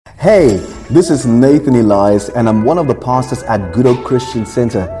Hey, this is Nathan Elias, and I'm one of the pastors at Good Hope Christian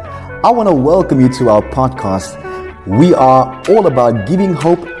Center. I want to welcome you to our podcast. We are all about giving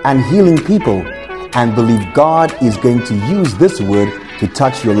hope and healing people, and believe God is going to use this word to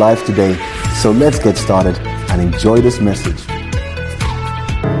touch your life today. So let's get started and enjoy this message.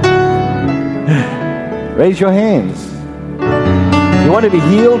 Raise your hands. If you want to be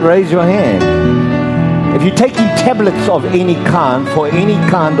healed, raise your hand. If you're taking tablets of any kind for any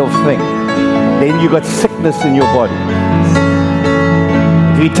kind of thing, then you've got sickness in your body.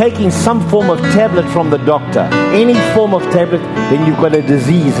 If you're taking some form of tablet from the doctor, any form of tablet, then you've got a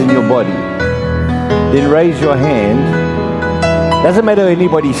disease in your body. Then raise your hand. Doesn't matter if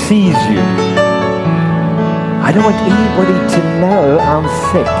anybody sees you. I don't want anybody to know I'm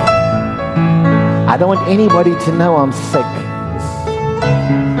sick. I don't want anybody to know I'm sick.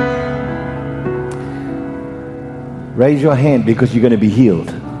 Raise your hand because you're going to be healed.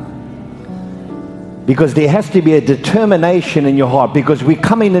 Because there has to be a determination in your heart, because we're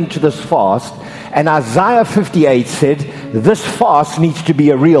coming into this fast, and Isaiah 58 said this fast needs to be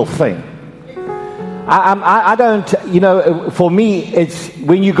a real thing. I don't, for me, it's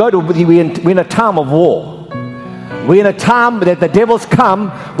when you go to, we're in a time of war. We're in a time that the devil's come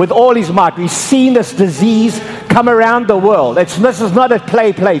with all his might. We've seen this disease come around the world. This is not a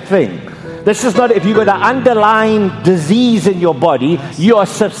play thing. This is not, if you've got an underlying disease in your body, you are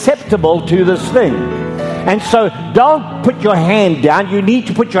susceptible to this thing. And so don't put your hand down. You need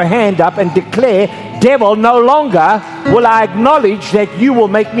to put your hand up and declare, devil, no longer will I acknowledge that you will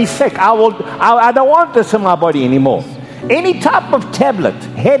make me sick. I don't want this in my body anymore. Any type of tablet,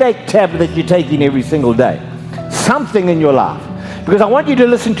 headache tablet that you're taking every single day, something in your life. Because I want you to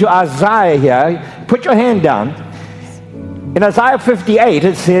listen to Isaiah here. Put your hand down. In Isaiah 58,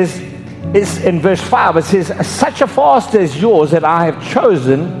 it says, in verse 5, it says, such a fast as yours that I have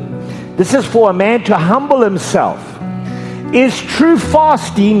chosen, this is for a man to humble himself. Is true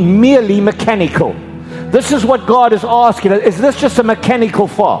fasting merely mechanical? This is what God is asking. Is this just a mechanical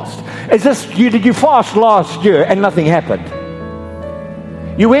fast? Did you fast last year and nothing happened?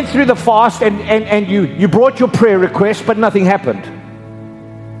 You went through the fast and you brought your prayer request, but nothing happened.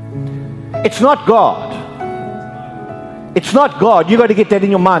 It's not God. It's not God. You've got to get that in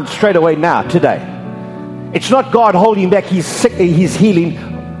your mind straight away now, today. It's not God holding back his healing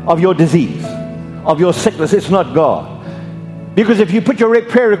of your disease, of your sickness. It's not God. Because if you put your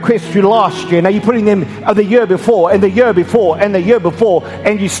prayer requests through last year, now you're putting them of the year before, and the year before, and the year before,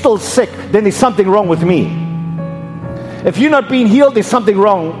 and you're still sick, then there's something wrong with me. If you're not being healed, there's something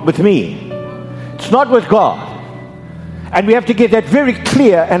wrong with me. It's not with God. And we have to get that very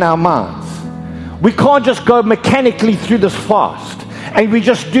clear in our minds. We can't just go mechanically through this fast and we're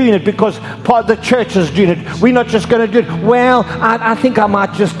just doing it because part of the church is doing it. We're not just going to do it. Well, I think I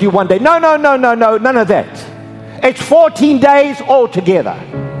might just do one day. No, none of that. It's 14 days altogether.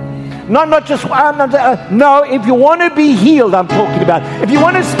 Not just no, if you want to be healed, I'm talking about. If you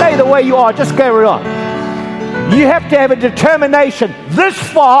want to stay the way you are, just carry on. You have to have a determination this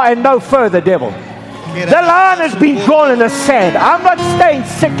far and no further, devil. The line has been drawn in the sand. I'm not staying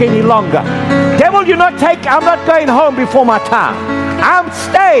sick any longer. Devil, I'm not going home before my time. I'm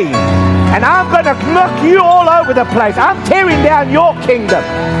staying. And I'm going to knock you all over the place. I'm tearing down your kingdom.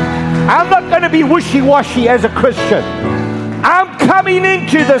 I'm not going to be wishy-washy as a Christian. I'm coming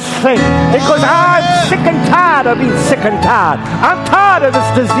into this thing because I'm sick and tired of being sick and tired. I'm tired of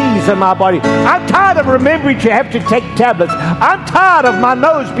this disease in my body. I'm tired of remembering to have to take tablets. I'm tired of my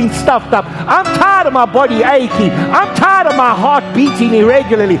nose being stuffed up. I'm tired of my body aching. I'm tired of my heart beating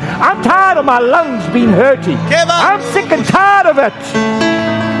irregularly. I'm tired of my lungs being hurting. I'm sick and tired of it.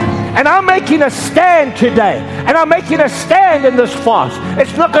 And I'm making a stand today. And I'm making a stand in this fast.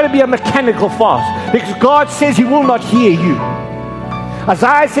 It's not going to be a mechanical fast, because God says he will not hear you.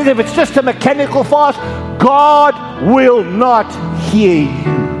 Isaiah says if it's just a mechanical fast, God will not hear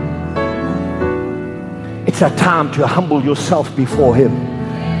you. It's a time to humble yourself before him.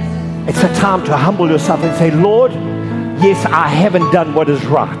 It's a time to humble yourself and say, Lord, yes, I haven't done what is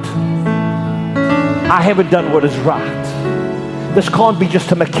right. I haven't done what is right. This can't be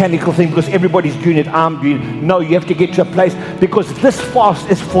just a mechanical thing because everybody's doing it, I'm doing it. No, you have to get to a place, because this fast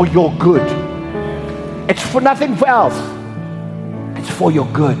is for your good. It's for nothing else. It's for your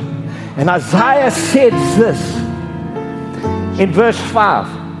good. And Isaiah said this in verse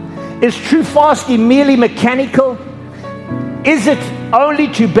 5. Is true fasting merely mechanical? Is it only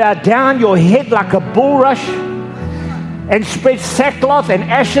to bow down your head like a bulrush and spread sackcloth and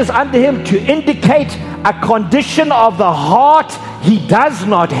ashes under him to indicate a condition of the heart he does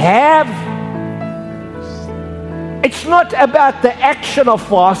not have? It's not about the action of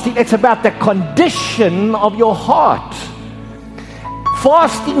fasting, it's about the condition of your heart.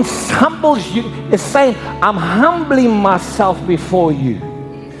 Fasting humbles you, is saying, I'm humbling myself before you.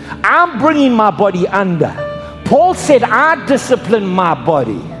 I'm bringing my body under. Paul said, I discipline my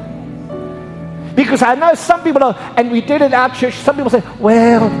body. Because I know some people are, and we did it at our church, some people say,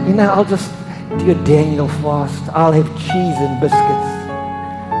 well, I'll just do a Daniel fast. I'll have cheese and biscuits.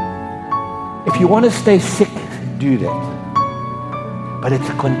 If you want to stay sick, do that. But it's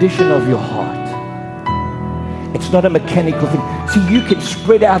a condition of your heart. It's not a mechanical thing. See, you can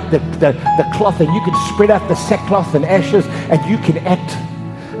spread out the cloth, and you can spread out the sackcloth and ashes, and you can act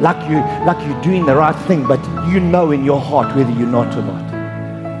like you're doing the right thing, but you know in your heart whether you're not or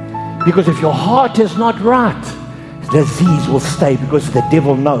not. Because if your heart is not right, disease will stay, because the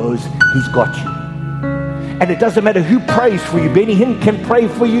devil knows he's got you. And it doesn't matter who prays for you. Benny Hinn can pray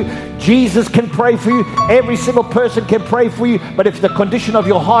for you. Jesus can pray for you. Every single person can pray for you. But if the condition of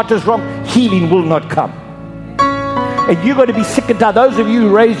your heart is wrong, healing will not come. And you're going to be sick and tired. Those of you who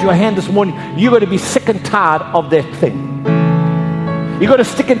raised your hand this morning, you're going to be sick and tired of that thing. You're going to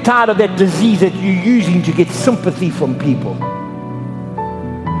sick and tired of that disease that you're using to get sympathy from people.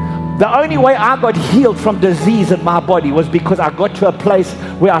 The only way I got healed from disease in my body was because I got to a place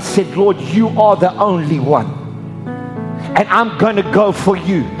where I said, Lord, you are the only one. And I'm going to go for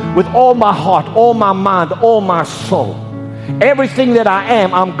you with all my heart, all my mind, all my soul. Everything that I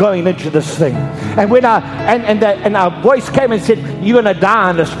am, I'm going into this thing. And when and our voice came and said, you're going to die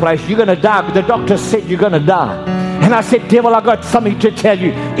in this place. You're going to die. The doctor said you're going to die. And I said, devil, I got something to tell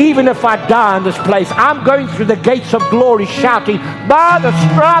you. Even if I die in this place, I'm going through the gates of glory shouting, by the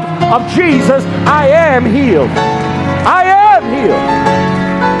stripes of Jesus, I am healed. I am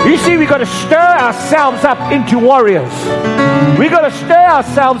healed. You see, we've got to stir ourselves up into warriors. We've got to stir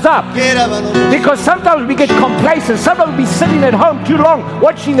ourselves up. Because sometimes we get complacent. Sometimes we be sitting at home too long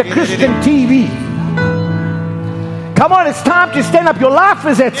watching the Christian TV. Come on, it's time to stand up. Your life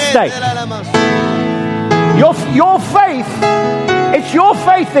is at stake. Your faith, it's your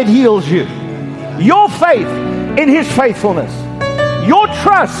faith that heals you. Your faith in His faithfulness. Your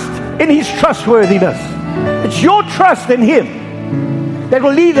trust in His trustworthiness. It's your trust in Him that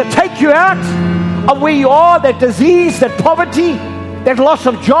will either take you out of where you are, that disease, that poverty, that loss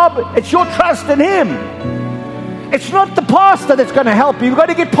of job. It's your trust in Him. It's not the pastor that's going to help you. You've got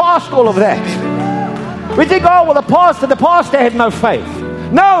to get past all of that. We think, oh, well, the pastor had no faith.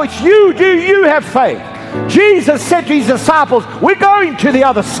 No, it's you. Do you have faith? Jesus said to His disciples, we're going to the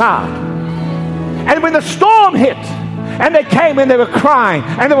other side. And when the storm hit, and they came and they were crying,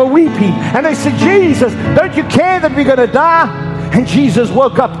 and they were weeping, and they said, Jesus, don't you care that we're going to die? And Jesus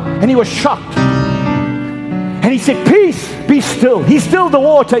woke up, and He was shocked. And He said, peace, be still. He stilled the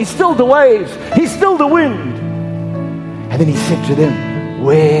water, He stilled the waves, He stilled the wind. And then He said to them,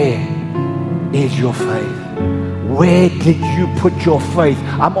 where is your faith? Where did you put your faith?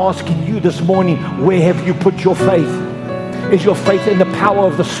 I'm asking you this morning, where have you put your faith? Is your faith in the power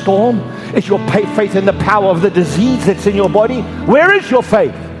of the storm? Is your faith in the power of the disease that's in your body? Where is your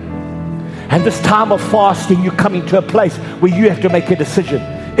faith? And this time of fasting, you're coming to a place where you have to make a decision.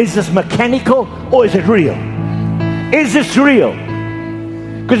 Is this mechanical or is it real? Is this real?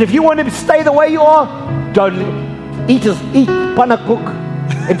 Because if you want to stay the way you are, don't eat panna cook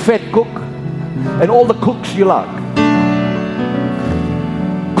and fat cook and all the cooks you like.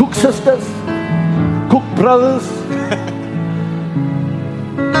 Cook sisters, cook brothers.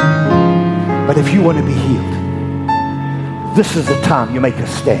 But if you want to be healed, this is the time you make a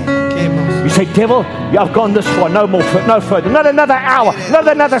stand. You say, devil, I've gone this far, no further, not another hour, not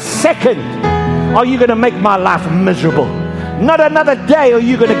another second. Are you going to make my life miserable? Not another day are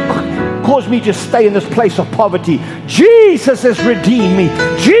you going to cause me to stay in this place of poverty. Jesus has redeemed me.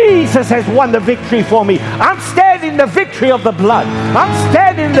 Jesus has won the victory for me. I'm standing in the victory of the blood. I'm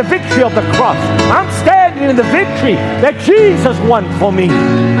standing in the victory of the cross. I'm standing in the victory that Jesus won for me.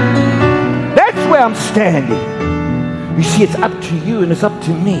 That's where I'm standing. You see, it's up to you and it's up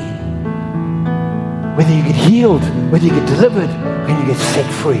to me. Whether you get healed, whether you get delivered, when you get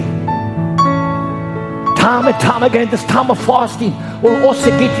set free. Time and time again, this time of fasting will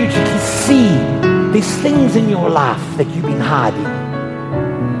also get you to see these things in your life that you've been hiding.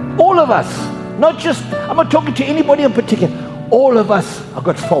 All of us, not just, I'm not talking to anybody in particular, all of us have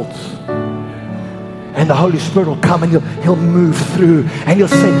got faults. And the Holy Spirit will come and he'll move through and he'll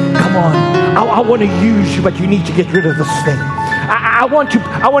say, come on, I want to use you, but you need to get rid of this thing. I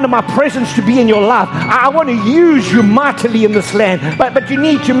want my presence to be in your life. I want to use you mightily in this land, but you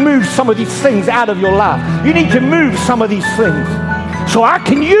need to move some of these things out of your life. You need to move some of these things so I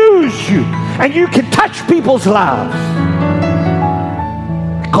can use you and you can touch people's lives.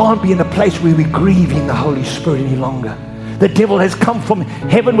 We can't be in a place where we're grieving the Holy Spirit any longer. The devil has come from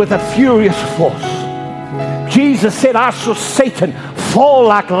heaven with a furious force. Jesus said, I saw Satan fall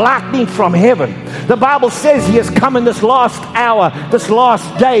like lightning from heaven. The Bible says he has come in this last hour, this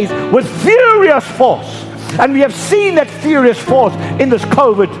last days, with furious force. And we have seen that furious force in this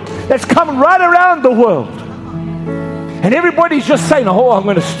COVID that's come right around the world. And everybody's just saying, oh, I'm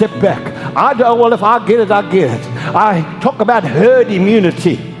going to step back. I don't, well, if I get it, I get it. I talk about herd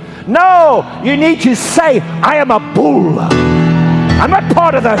immunity. No, you need to say, I am a bull. I'm not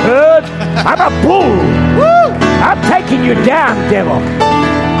part of the herd. I'm a bull. Woo! I'm taking you down, devil.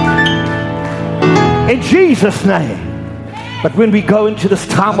 In Jesus' name. But when we go into this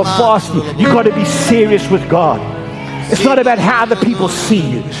time of fasting, you've got to be serious with God. It's not about how the people see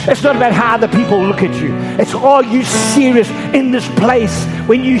you. It's not about how the people look at you. It's, are you serious in this place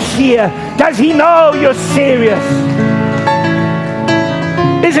when you hear, does he know you're serious?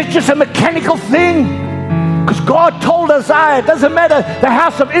 Is it just a mechanical thing? Because God told Isaiah, it doesn't matter, the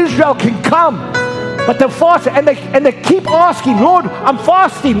house of Israel can come. But they're fasting, and they keep asking, Lord, I'm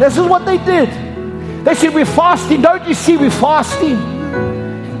fasting. This is what they did. They said, we're fasting. Don't you see we're fasting?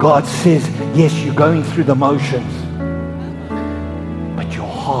 God says, yes, you're going through the motions, but your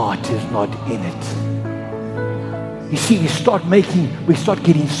heart is not in it. You see, we start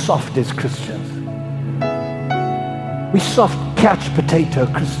getting soft as Christians. We soft couch potato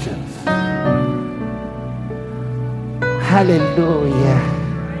Christians. Hallelujah.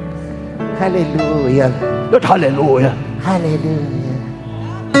 Hallelujah. Not hallelujah. Hallelujah.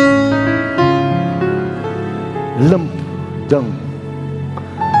 Limp dung.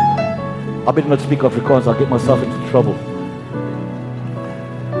 I better not speak Afrikaans, I'll get myself into trouble.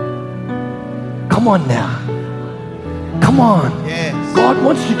 Come on now. Come on. Yes. God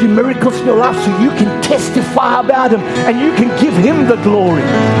wants to do miracles in your life so you can testify about him and you can give him the glory.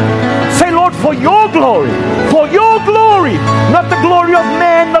 Say, Lord, for your glory, not the glory of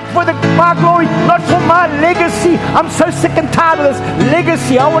man, not for my glory, not for my legacy. I'm so sick and tired of this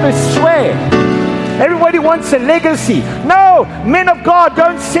legacy. I want to swear. Everybody wants a legacy. No, men of God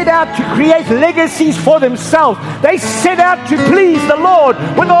don't set out to create legacies for themselves. They set out to please the Lord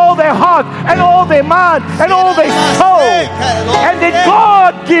with all their heart and all their mind and all their soul. And then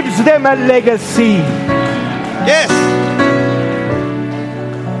God gives them a legacy. Yes.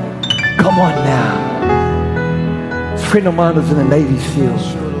 Come on now. A friend of mine was in the Navy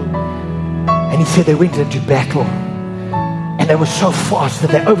SEALs. And he said they went into battle. And they were so fast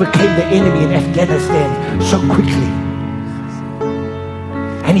that they overcame the enemy in Afghanistan so quickly.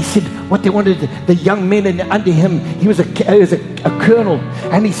 And he said what they wanted, the young men under him, he was a colonel.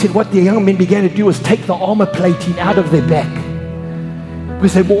 And he said what the young men began to do was take the armor plating out of their back.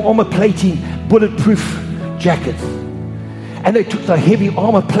 Because they wore armor plating, bulletproof jackets. And they took the heavy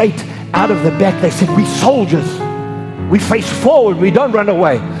armor plate out of the back. They said, we soldiers, we face forward, we don't run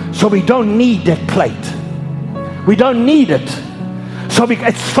away. So we don't need that plate. We don't need it. So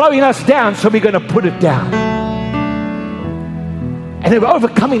it's slowing us down, so we're going to put it down. And they were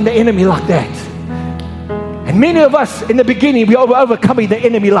overcoming the enemy like that. And many of us in the beginning, we were overcoming the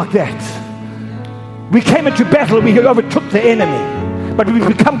enemy like that. We came into battle, we overtook the enemy. But we've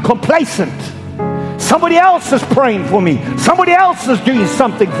become complacent. Somebody else is praying for me. Somebody else is doing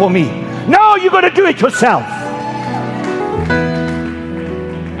something for me. No, you've got to do it yourself.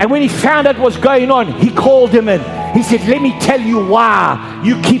 And when he found out what's going on, he called him in. He said, let me tell you why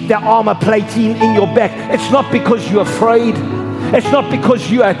you keep the armor plating in your back. It's not because you're afraid. It's not because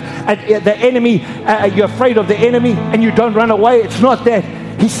you are the enemy, you're afraid of the enemy and you don't run away. It's not that.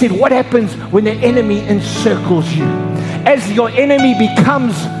 He said, what happens when the enemy encircles you? As your enemy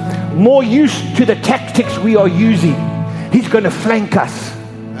becomes more used to the tactics we are using, he's going to flank us.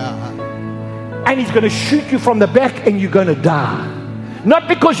 And he's going to shoot you from the back and you're going to die. Not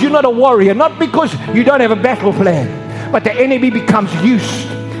because you're not a warrior, not because you don't have a battle plan, but the enemy becomes used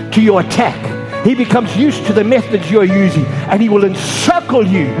to your attack. He becomes used to the methods you're using, and he will encircle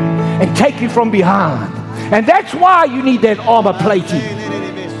you and take you from behind. And that's why you need that armor plating.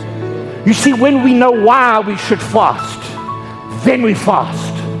 You see, when we know why we should fast, then we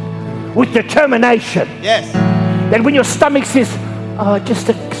fast with determination. Yes. That when your stomach says, oh, just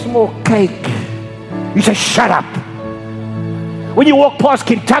a small cake, you say, shut up. When you walk past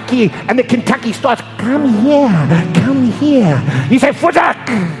Kentucky and the Kentucky starts, come here, you say, Fudak.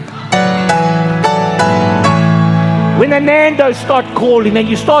 When the Nando's start calling and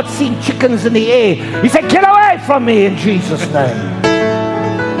you start seeing chickens in the air, you say, get away from me in Jesus' name.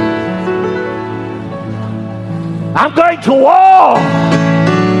 I'm going to war.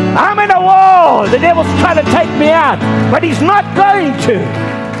 I'm in a war. oh, the devil's trying to take me out, but he's not going to.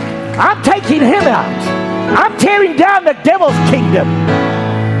 I'm taking him out. I'm tearing down the devil's kingdom.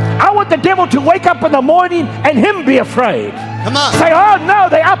 I want the devil to wake up in the morning and him be afraid. Come on. Say, oh no,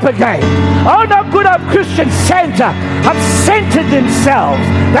 they're up again. Oh no, good old Christian Santa have centered themselves.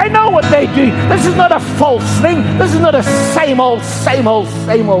 They know what they do. This is not a false thing. This is not a same old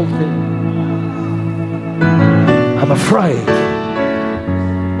thing. I'm afraid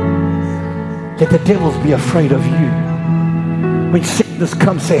that the devils be afraid of you. When sickness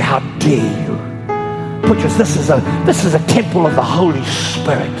comes, say, how dare you? This is a temple of the Holy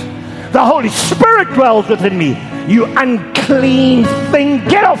Spirit. The Holy Spirit dwells within me. You unclean thing,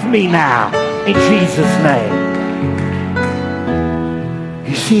 get off me now, in Jesus' name.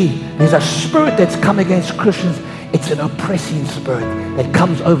 You see, there's a spirit that's come against Christians. It's an oppressing spirit that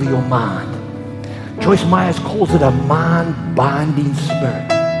comes over your mind. Joyce Myers calls it a mind-binding spirit.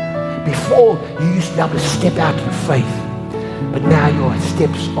 Before, you used to be able to step out in faith, but now your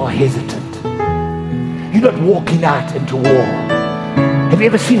steps are hesitant. You're not walking out into war. Have you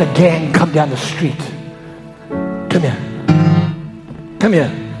ever seen a gang come down the street? Come here. Come here.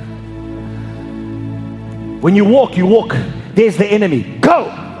 When you walk, there's the enemy.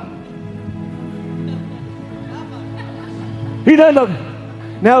 Go! You don't know.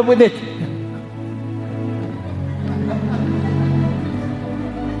 Now with it.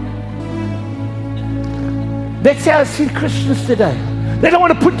 That's how I see Christians today. They don't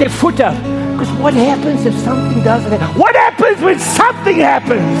want to put their foot up. Because what happens if something doesn't happen? What happens when something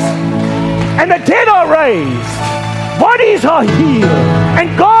happens? And the dead are raised. Bodies are healed.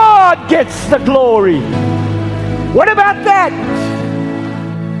 And God gets the glory. What about that?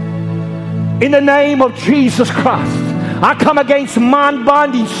 In the name of Jesus Christ, I come against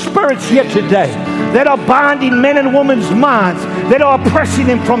mind-binding spirits here today that are binding men and women's minds, that are oppressing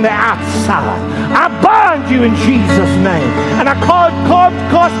them from the outside. I bind you in Jesus' name. And I cast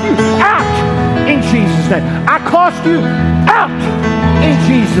you out in Jesus' name. I cast you out in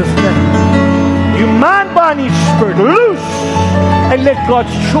Jesus' name. You mind-binding spirit, loose and let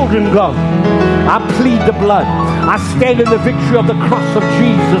God's children go. I plead the blood. I stand in the victory of the cross of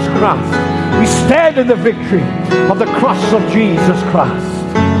Jesus Christ. We stand in the victory of the cross of Jesus Christ.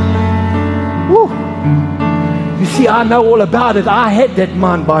 Woo. You see, I know all about it. I had that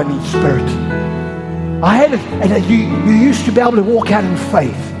mind-binding spirit. I had it, and you used to be able to walk out in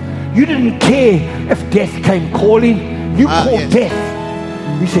faith. You didn't care if death came calling. You called death.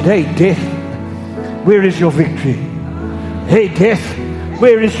 You said, hey, death, where is your victory? Hey, death,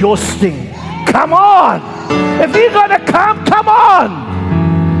 where is your sting? Come on. If you're going to come on.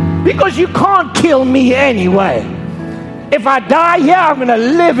 Because you can't kill me anyway. If I die here, I'm going to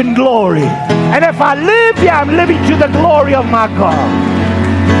live in glory. And if I live here, I'm living to the glory of my God.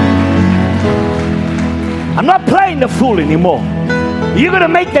 I'm not playing the fool anymore. You're going to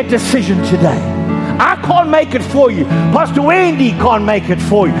make that decision today. I can't make it for you. Pastor Wendy can't make it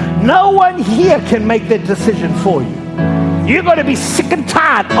for you. No one here can make that decision for you. You're going to be sick and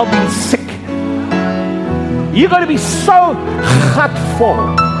tired of being sick. You're going to be so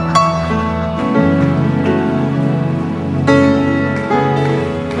hurtful.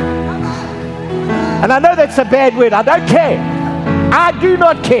 And I know that's a bad word. I don't care. I do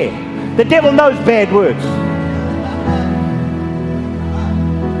not care. The devil knows bad words.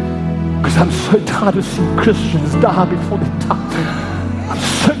 Because I'm so tired of seeing Christians die before their time. I'm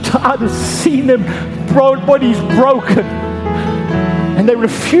so tired of seeing them bodies broken. And they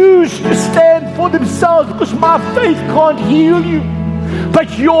refuse to stand for themselves because my faith can't heal you.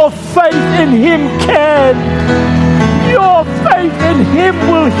 But your faith in Him can. Your faith in Him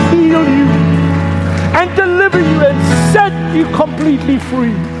will heal you and deliver you and set you completely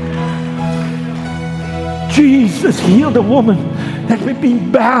free. Jesus healed a woman that had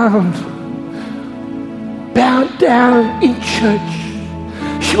been bound down in church.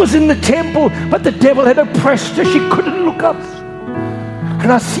 She was in the temple, but the devil had oppressed her. She couldn't look up.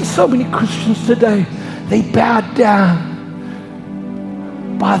 And I see so many Christians today, they bow down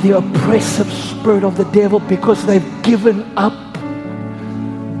by the oppressive spirit of the devil because they've given up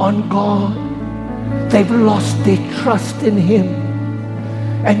on God. They've lost their trust in Him.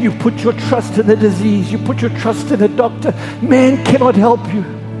 And you put your trust in the disease. You put your trust in a doctor. Man cannot help you.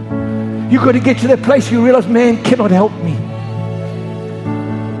 You've got to get to that place you realize, man cannot help me.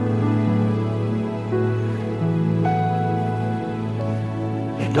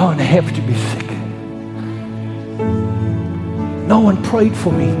 You don't have to be sick. No one prayed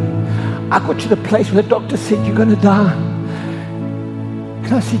for me. I got to the place where the doctor said, you're going to die.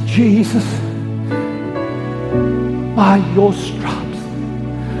 And I said, Jesus, by your stripes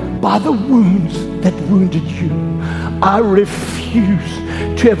by the wounds that wounded you. I refuse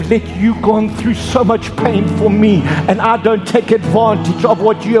to have let you gone through so much pain for me, and I don't take advantage of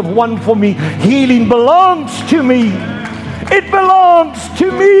what you have won for me. Healing belongs to me. It belongs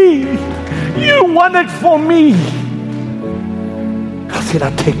to me. You won it for me. I said,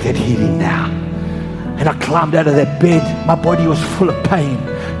 I take that healing now. And I climbed out of that bed. My body was full of pain.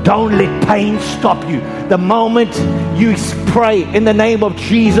 Don't let pain stop you. The moment you pray in the name of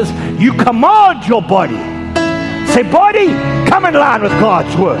Jesus, you command your body. Say, body, come in line with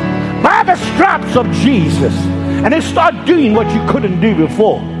God's word. By the stripes of Jesus. And then start doing what you couldn't do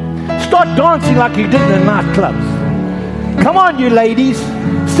before. Start dancing like you did in the nightclubs. Come on, you ladies.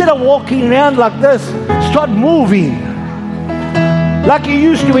 Instead of walking around like this, start moving. Like you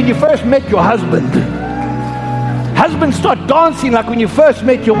used to when you first met your husband. Husbands, start dancing like when you first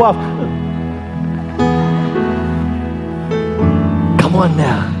met your wife. Come on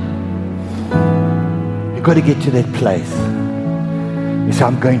now. You've got to get to that place. You say,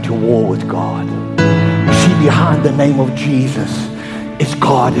 I'm going to war with God. You see, behind the name of Jesus is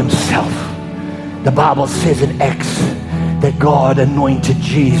God himself. The Bible says in Acts that God anointed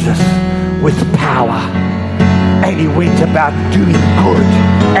Jesus with power. And he went about doing good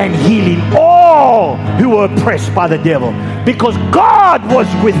and healing all who were oppressed by the devil, because God was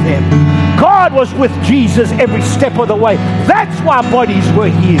with him. God was with Jesus every step of the way. That's why bodies were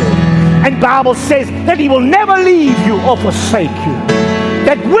healed. And Bible says that he will never leave you or forsake you.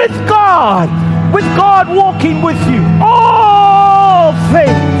 That with God walking with you, all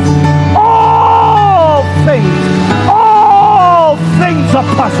things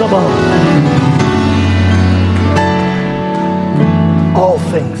are possible. All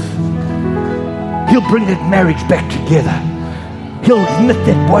things. He'll bring that marriage back together. He'll knit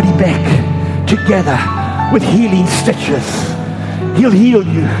that body back together with healing stitches. He'll heal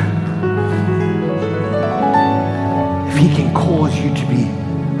you. If he can cause you to be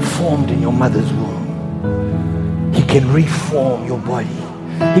formed in your mother's womb, he can reform your body.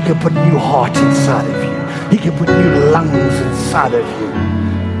 He can put new heart inside of you. He can put new lungs inside of you.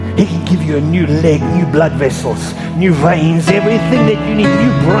 He can give you a new leg, new blood vessels, new veins, everything that you need,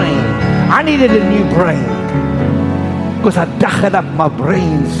 new brain. I needed a new brain because I duggered up my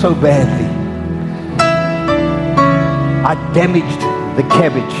brain so badly. I damaged the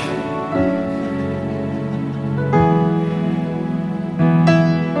cabbage.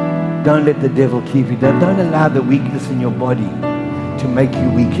 Don't let the devil keep you down. Don't allow the weakness in your body to make you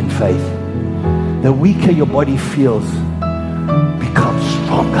weak in faith. The weaker your body feels, become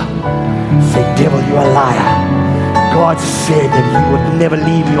stronger. Say, devil, you're a liar. God said that he would never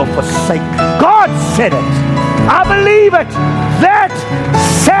leave me or forsake. God said it. I believe it. That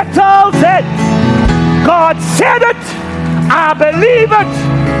settles it. God said it. I believe it.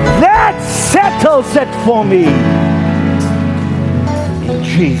 That settles it for me. In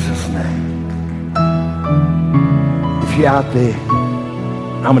Jesus' name. If you're out there,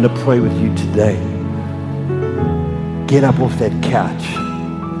 I'm going to pray with you today. Get up off that couch.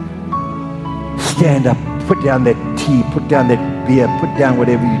 Stand up. Put down that tea. Put down that beer. Put down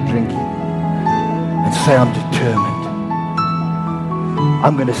whatever you're drinking. And say, I'm determined.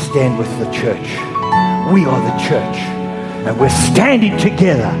 I'm going to stand with the church. We are the church. And we're standing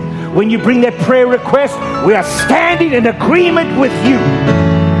together. When you bring that prayer request, we are standing in agreement with you.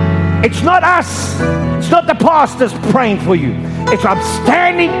 It's not us. It's not the pastors praying for you. It's I'm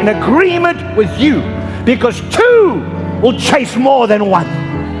standing in agreement with you, because two will chase more than one.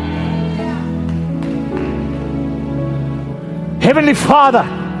 Heavenly Father,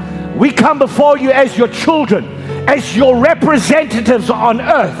 we come before you as your children, as your representatives on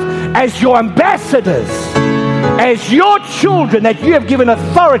earth, as your ambassadors, as your children that you have given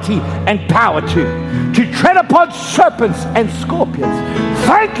authority and power to tread upon serpents and scorpions.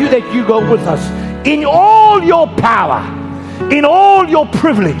 Thank you that you go with us in all your power, in all your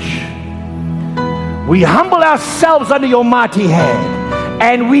privilege. We humble ourselves under your mighty hand,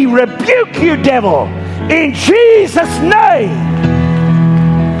 and we rebuke you, devil, in Jesus' name.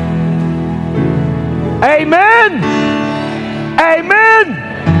 Amen, amen,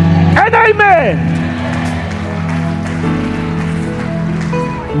 and amen.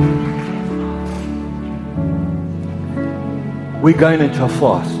 We're going into a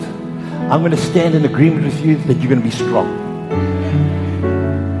fast. I'm going to stand in agreement with you that you're going to be strong.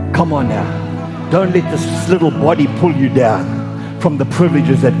 Come on now. Don't let this little body pull you down from the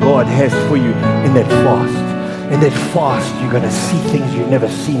privileges that God has for you in that fast. In that fast, you're going to see things you've never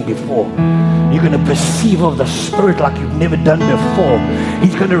seen before. You're going to perceive of the Spirit like you've never done before.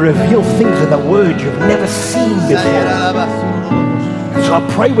 He's going to reveal things in the Word you've never seen before. So So I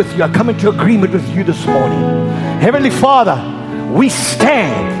pray with you. I come into agreement with you this morning. Heavenly Father, we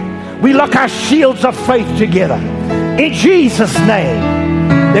stand. We lock our shields of faith together. In Jesus' name,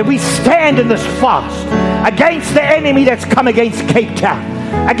 that we stand in this fast against the enemy that's come against Cape Town,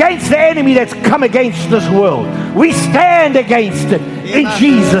 against the enemy that's come against this world. We stand against it in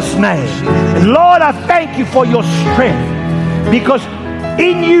Jesus' name. And Lord, I thank you for your strength, because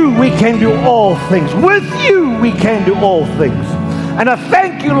in you we can do all things. With you we can do all things. And I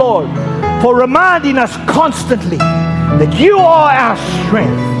thank you, Lord, for reminding us constantly that you are our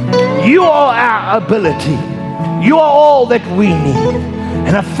strength. You are our ability. You are all that we need.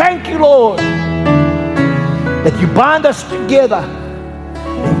 And I thank you, Lord, that you bind us together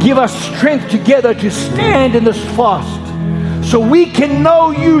and give us strength together to stand in this fast, so we can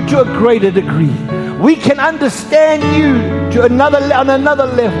know you to a greater degree. We can understand you to another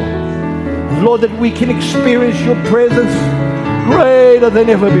level. And Lord, that we can experience your presence greater than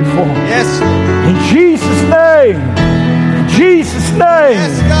ever before. Yes. In Jesus' name. In Jesus' name.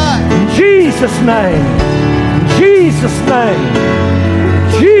 Yes, God. In Jesus' name. In Jesus' name.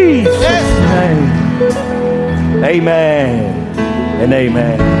 Jesus' name. Amen and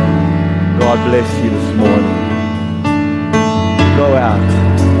amen. God bless you this morning. Go out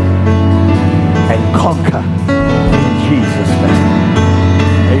and conquer in Jesus' name.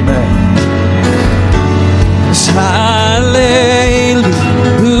 Amen. Hallelujah.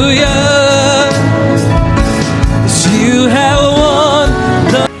 You have won.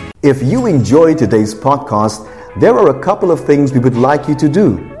 If you enjoyed today's podcast, there are a couple of things we would like you to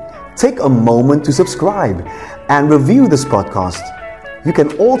do. Take a moment to subscribe and review this podcast. You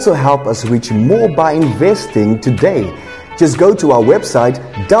can also help us reach more by investing today. Just go to our website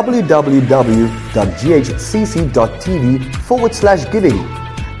www.ghcc.tv/giving.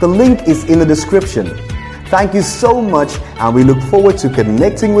 The link is in the description. Thank you so much, and we look forward to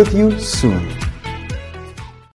connecting with you soon.